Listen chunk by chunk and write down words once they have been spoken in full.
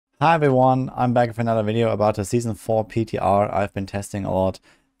Hi everyone, I'm back with another video about the Season 4 PTR I've been testing a lot,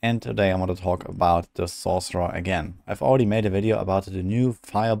 and today I want to talk about the Sorcerer again. I've already made a video about the new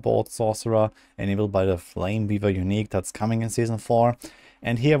Firebolt Sorcerer enabled by the Flame Weaver unique that's coming in Season 4,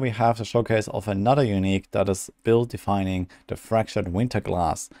 and here we have the showcase of another unique that is build defining the Fractured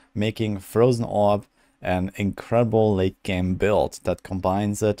Winterglass, making Frozen Orb an incredible late game build that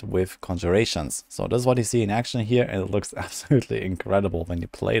combines it with conjurations. So this is what you see in action here, and it looks absolutely incredible when you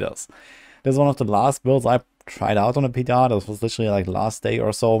play this. This is one of the last builds I tried out on the PTR. This was literally like last day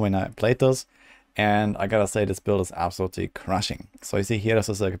or so when I played this, and I gotta say this build is absolutely crushing. So you see here this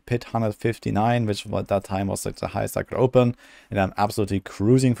is like a pit 159, which at that time was like the highest I could open, and I'm absolutely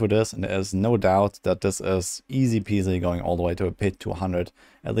cruising for this, and there is no doubt that this is easy peasy going all the way to a pit 200,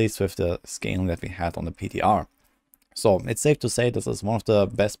 at least with the scaling that we had on the PTR. So it's safe to say this is one of the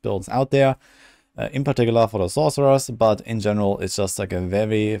best builds out there, in particular for the sorcerers, but in general it's just like a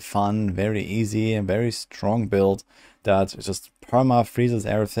very fun, very easy and very strong build that just perma freezes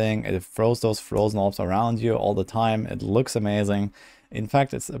everything. It throws those frozen orbs around you all the time. It looks amazing. In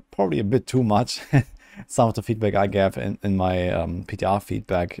fact, it's probably a bit too much. Some of the feedback I gave in my PTR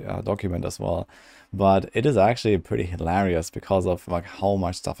feedback document as well, but it is actually pretty hilarious because of like how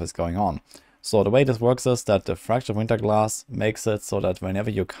much stuff is going on. So the way this works is that the Fractured Winterglass makes it so that whenever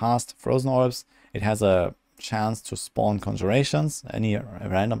you cast Frozen Orbs, it has a chance to spawn conjurations, any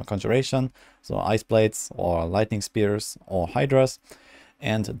random conjuration, so Ice Blades or Lightning Spears or Hydras,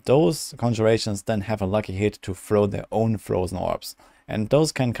 and those conjurations then have a lucky hit to throw their own Frozen Orbs. And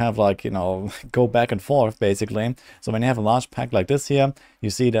those can kind of like, you know, go back and forth basically. So when you have a large pack like this here, you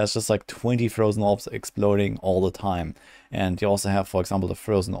see there's just like 20 Frozen Orbs exploding all the time. And you also have, for example, the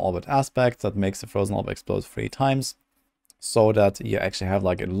Frozen Orbit aspect that makes the Frozen Orb explode 3 times. So that you actually have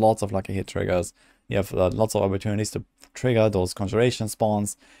like lots of lucky hit triggers. You have lots of opportunities to trigger those conjuration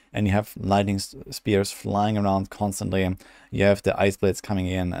spawns, and you have lightning spears flying around constantly. You have the ice blades coming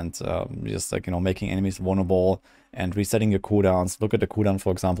in and just like, you know, making enemies vulnerable and resetting your cooldowns. Look at the cooldown,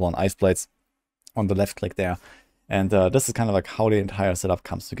 for example, on ice blades on the left click there. And this is kind of like how the entire setup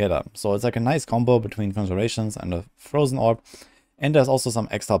comes together. So it's like a nice combo between conjurations and a frozen orb. And there's also some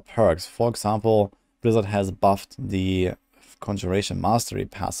extra perks. For example, Blizzard has buffed the Conjuration Mastery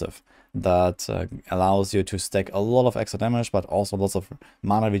passive that allows you to stack a lot of extra damage, but also lots of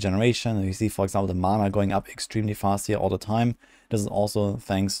mana regeneration. You see, for example, the mana going up extremely fast here all the time. This is also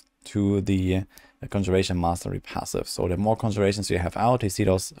thanks to the Conjuration Mastery passive. So the more conjurations you have out, you see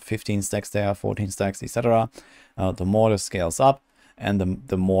those 15 stacks there, 14 stacks, etc. The more this scales up, and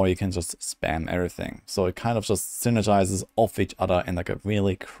the more you can just spam everything. So it kind of just synergizes off each other in like a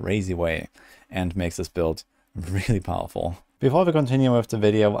really crazy way and makes this build really powerful. Before we continue with the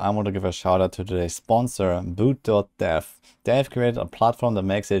video, I want to give a shout out to today's sponsor, boot.dev. They've created a platform that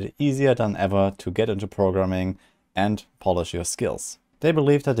makes it easier than ever to get into programming and polish your skills. They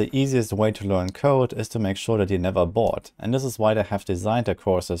believe that the easiest way to learn code is to make sure that you're never bored, and this is why they have designed their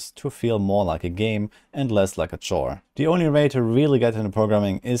courses to feel more like a game and less like a chore. The only way to really get into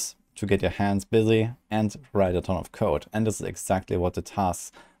programming is to get your hands busy and write a ton of code, and this is exactly what the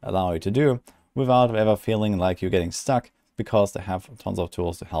tasks allow you to do without ever feeling like you're getting stuck, because they have tons of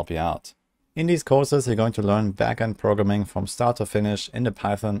tools to help you out. In these courses, you're going to learn backend programming from start to finish in the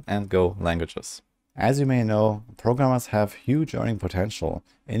Python and Go languages. As you may know, programmers have huge earning potential.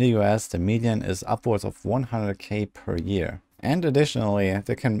 In the US, the median is upwards of 100K per year. And additionally,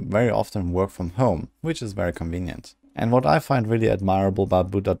 they can very often work from home, which is very convenient. And what I find really admirable about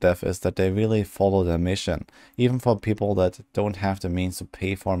boot.dev is that they really follow their mission. Even for people that don't have the means to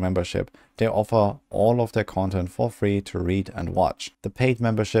pay for a membership, they offer all of their content for free to read and watch. The paid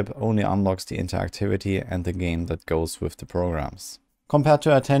membership only unlocks the interactivity and the game that goes with the programs. Compared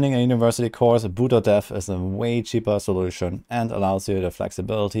to attending a university course, boot.dev is a way cheaper solution and allows you the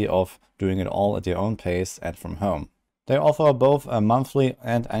flexibility of doing it all at your own pace and from home. They offer both a monthly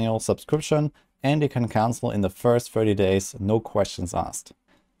and annual subscription, and you can cancel in the first 30 days, no questions asked.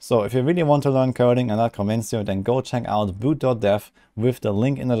 So if you really want to learn coding and that convinces you, then go check out boot.dev with the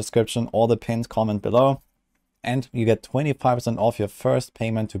link in the description or the pinned comment below, and you get 25% off your first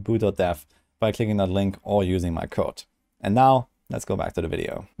payment to boot.dev by clicking that link or using my code. And now, let's go back to the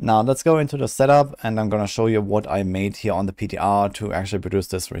video. Now let's go into the setup, and I'm going to show you what I made here on the PTR to actually produce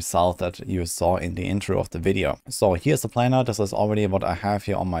this result that you saw in the intro of the video. So here's the planner. This is already what I have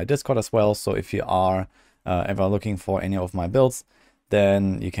here on my Discord as well. So if you are ever looking for any of my builds,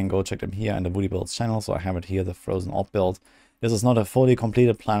 then you can go check them here in the Woody Builds channel. So I have it here, the Frozen Orb build. This is not a fully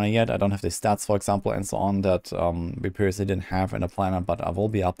completed planner yet. I don't have the stats, for example, and so on that we previously didn't have in the planner, but I will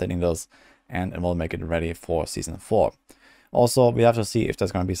be updating those and it will make it ready for Season 4. Also, we have to see if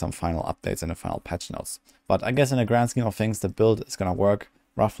there's going to be some final updates in the final patch notes. But I guess in the grand scheme of things, the build is going to work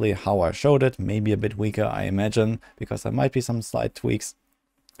roughly how I showed it, maybe a bit weaker, I imagine, because there might be some slight tweaks.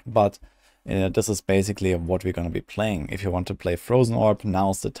 But this is basically what we're going to be playing. If you want to play Frozen Orb,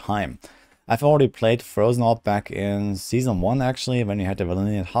 now's the time. I've already played Frozen Orb back in Season 1, actually, when you had the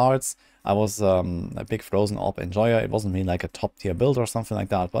Valyrian Hearts. I was a big Frozen Orb enjoyer. It wasn't really like a top tier build or something like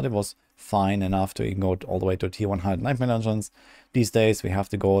that, but it was fine enough to even go all the way to tier 100 Nightmare Dungeons. These days we have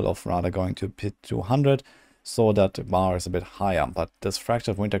the goal of rather going to pit 200, so that the bar is a bit higher, but this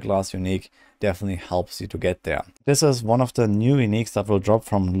Fractured Winterglass unique definitely helps you to get there. This is one of the new uniques that will drop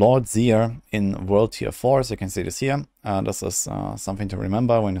from Lord Zier in World Tier 4, so you can see this here. This is something to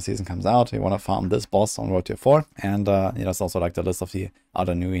remember when the season comes out. You want to farm this boss on World Tier 4, and there's also like the list of the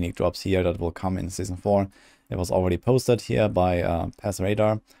other new unique drops here that will come in Season 4. It was already posted here by Pass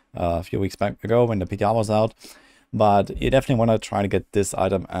Radar a few weeks back ago when the PTR was out. But you definitely want to try to get this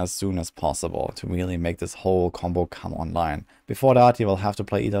item as soon as possible to really make this whole combo come online. Before that, you will have to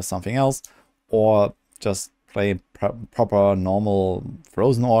play either something else or just play proper normal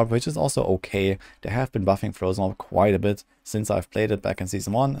Frozen Orb, which is also okay. They have been buffing Frozen Orb quite a bit since I've played it back in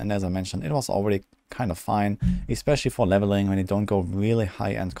Season 1. And as I mentioned, it was already kind of fine, especially for leveling when you don't go really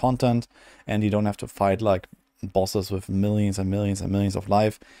high-end content and you don't have to fight like bosses with millions and millions and millions of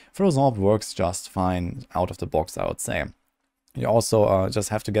life. Frozen Orb works just fine out of the box, I would say. You also just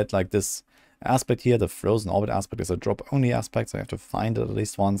have to get like this aspect here. The Frozen Orbit aspect is a drop only aspect, so you have to find it at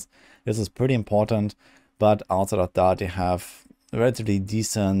least once. This is pretty important, but outside of that, you have relatively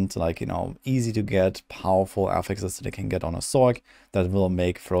decent, like, you know, easy to get, powerful affixes that you can get on a Sorc that will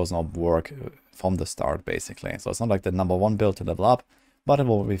make Frozen Orb work from the start, basically. So it's not like the #1 build to level up, but it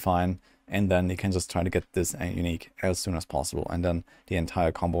will be fine. And then you can just try to get this unique as soon as possible. And then the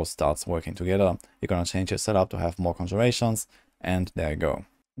entire combo starts working together. You're going to change your setup to have more conjurations. And there you go.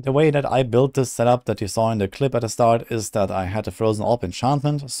 The way that I built this setup that you saw in the clip at the start is that I had a Frozen Orb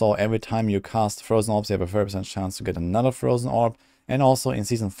enchantment. So every time you cast Frozen Orbs, you have a 30% chance to get another Frozen Orb. And also in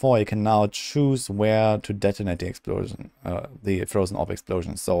Season 4, you can now choose where to detonate the explosion, the Frozen Orb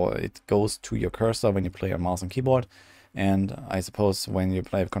explosion. So it goes to your cursor when you play on mouse and keyboard. And I suppose when you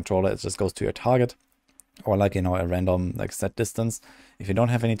play with controller, it just goes to your target, or like, you know, a random like set distance if you don't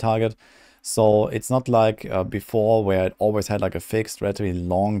have any target. So it's not like before where it always had like a fixed relatively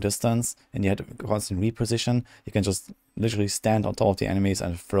long distance and you had to constantly reposition. You can just literally stand on top of the enemies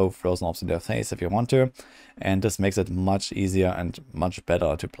and throw Frozen Orbs in their face if you want to. And this makes it much easier and much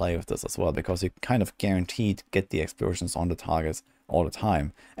better to play with this as well, because you kind of guaranteed get the explosions on the targets all the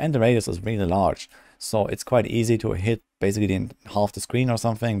time. And the radius is really large. So it's quite easy to hit basically half the screen or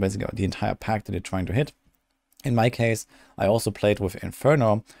something, basically the entire pack that you're trying to hit. In my case, I also played with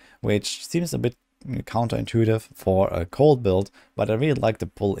Inferno, which seems a bit counterintuitive for a cold build, but I really like the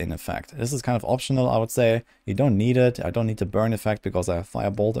pull-in effect. This is kind of optional, I would say. You don't need it. I don't need the burn effect because I have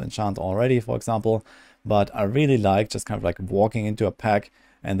Firebolt enchant already, for example. But I really like just kind of like walking into a pack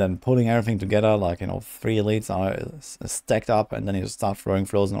and then pulling everything together, like, you know, 3 elites are stacked up, and then you just start throwing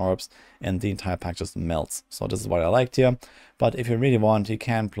Frozen Orbs, and the entire pack just melts. So this is what I liked here. But if you really want, you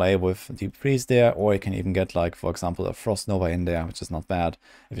can play with Deep Freeze there, or you can even get, like, for example, a Frost Nova in there, which is not bad.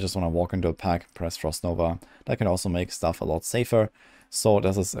 If you just want to walk into a pack, press Frost Nova. That can also make stuff a lot safer. So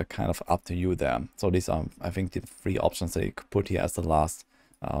this is kind of up to you there. So these are, I think, the 3 options that you could put here as the last,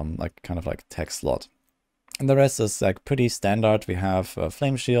 like, kind of like tech slot. And the rest is like pretty standard. We have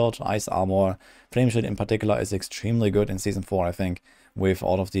Flame Shield, Ice Armor. Flame Shield in particular is extremely good in Season 4, I think, with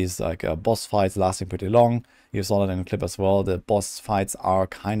all of these like boss fights lasting pretty long. You saw that in the clip as well. The boss fights are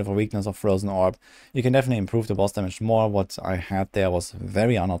kind of a weakness of Frozen Orb. You can definitely improve the boss damage more. What I had there was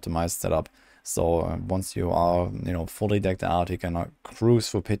very unoptimized setup. So once you are, you know, fully decked out, you can cruise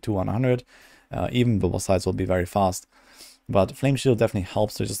through pit 2 100. Even the boss fights will be very fast. But Flame Shield definitely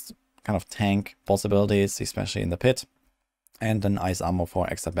helps to just kind of tank possibilities, especially in the pit, and then Ice Armor for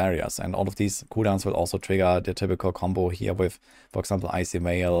extra barriers. And all of these cooldowns will also trigger the typical combo here with, for example, Icy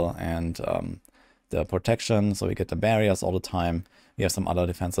Veil and the protection, so we get the barriers all the time. We have some other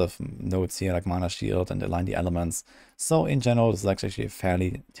defensive nodes here like Mana Shield and Align the Elements. So in general, this is actually a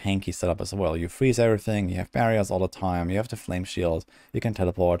fairly tanky setup as well. You freeze everything, you have barriers all the time, you have the Flame Shield, you can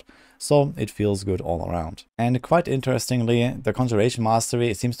teleport. So it feels good all around. And quite interestingly, the Conjuration Mastery,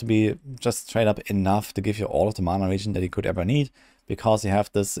 it seems to be just straight up enough to give you all of the mana regen that you could ever need, because you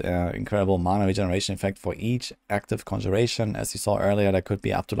have this incredible mana regeneration effect for each active conjuration. As you saw earlier, there could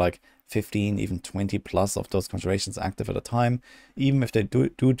be up to like 15, even 20 plus of those conjurations active at a time. Even if they do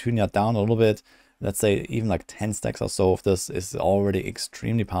tune that down a little bit, let's say even like 10 stacks or so of this is already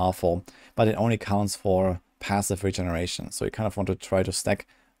extremely powerful, but it only counts for passive regeneration. So you kind of want to try to stack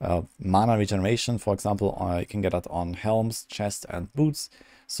mana regeneration. For example, you can get that on helms, chests, and boots.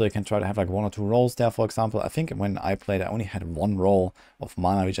 So you can try to have like 1 or 2 rolls there, for example. I think when I played, I only had 1 roll of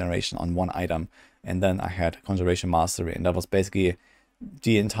mana regeneration on 1 item. And then I had Conjuration Mastery. And that was basically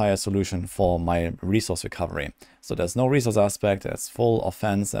the entire solution for my resource recovery. So there's no resource aspect, there's full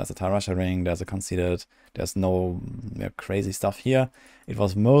offense, there's a Tarasha ring, there's a conceded, there's no crazy stuff here. It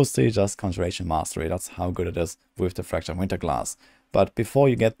was mostly just Conjuration Mastery. That's how good it is with the Fractured Winterglass. But before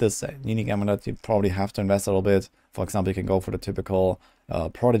you get this unique amulet, you probably have to invest a little bit. For example, you can go for the typical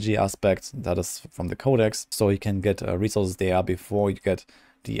Prodigy aspect that is from the Codex. So you can get resources there before you get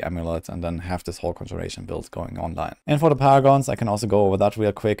the amulet and then have this whole conjuration build going online. And for the Paragons, I can also go over that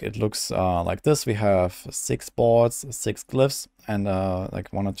real quick. It looks like this. We have 6 boards, 6 glyphs, and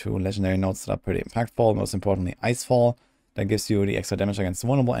like 1 or 2 legendary nodes that are pretty impactful. Most importantly, Icefall. That gives you the extra damage against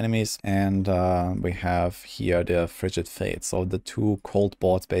vulnerable enemies. And we have here the Frigid Fate. So the 2 cold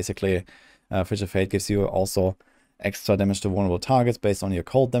boards basically. Frigid Fate gives you also extra damage to vulnerable targets based on your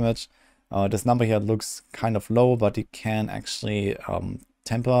cold damage. This number here looks kind of low, but you can actually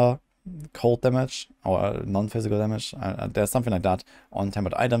temper cold damage or non-physical damage. There's something like that on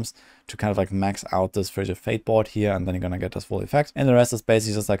tempered items to kind of like max out this Frigid Fate board here, and then you're gonna get this full effect. And the rest is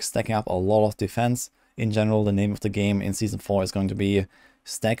basically just like stacking up a lot of defense. In general, the name of the game in Season 4 is going to be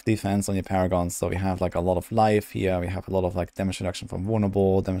stack defense on your Paragons. So we have like a lot of life here, we have a lot of like damage reduction from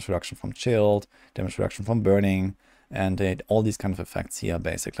vulnerable, damage reduction from chilled, damage reduction from burning, and all these kind of effects here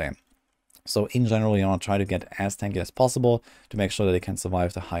basically. So in general, you want to try to get as tanky as possible to make sure that they can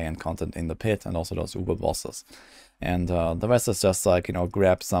survive the high-end content in the pit and also those uber bosses. And the rest is just like, you know,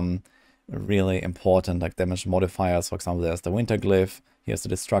 grab some really important like damage modifiers. For example, there's the Winter Glyph, here's the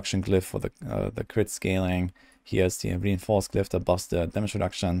Destruction Glyph for the crit scaling, here's the Reinforced Glyph that buffs the damage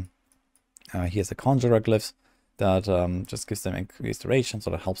reduction, here's the Conjurer Glyph that just gives them increased duration,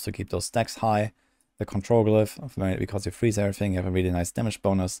 so that helps to keep those stacks high. The Control Glyph, because you freeze everything, you have a really nice damage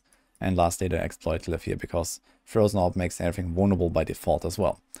bonus. And lastly, the Exploit Glyph here, because Frozen Orb makes everything vulnerable by default as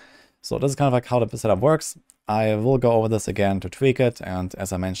well. So this is kind of like how the setup works. I will go over this again to tweak it, and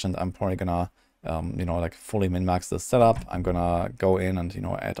as I mentioned, I'm probably gonna, you know, like fully min-max this setup. I'm gonna go in and, you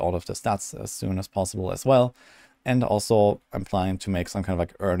know, add all of the stats as soon as possible as well. And also, I'm planning to make some kind of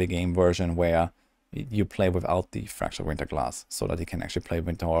like early game version where you play without the Fractured Winterglass, so that you can actually play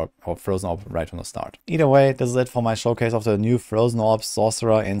Winter Orb or Frozen Orb right from the start. Either way, this is it for my showcase of the new Frozen Orb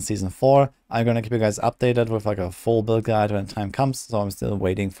Sorcerer in Season 4. I'm gonna keep you guys updated with like a full build guide when time comes, so I'm still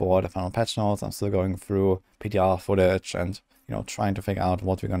waiting for the final patch notes. I'm still going through PTR footage and, you know, trying to figure out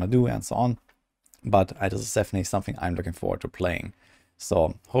what we're gonna do and so on. But this is definitely something I'm looking forward to playing.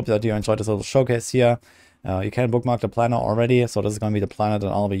 So hope that you enjoyed this little showcase here. You can bookmark the planner already, so this is going to be the planner that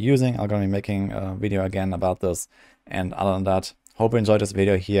I'll be using. I'm going to be making a video again about this. And other than that, hope you enjoyed this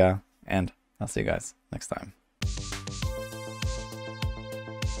video here, and I'll see you guys next time.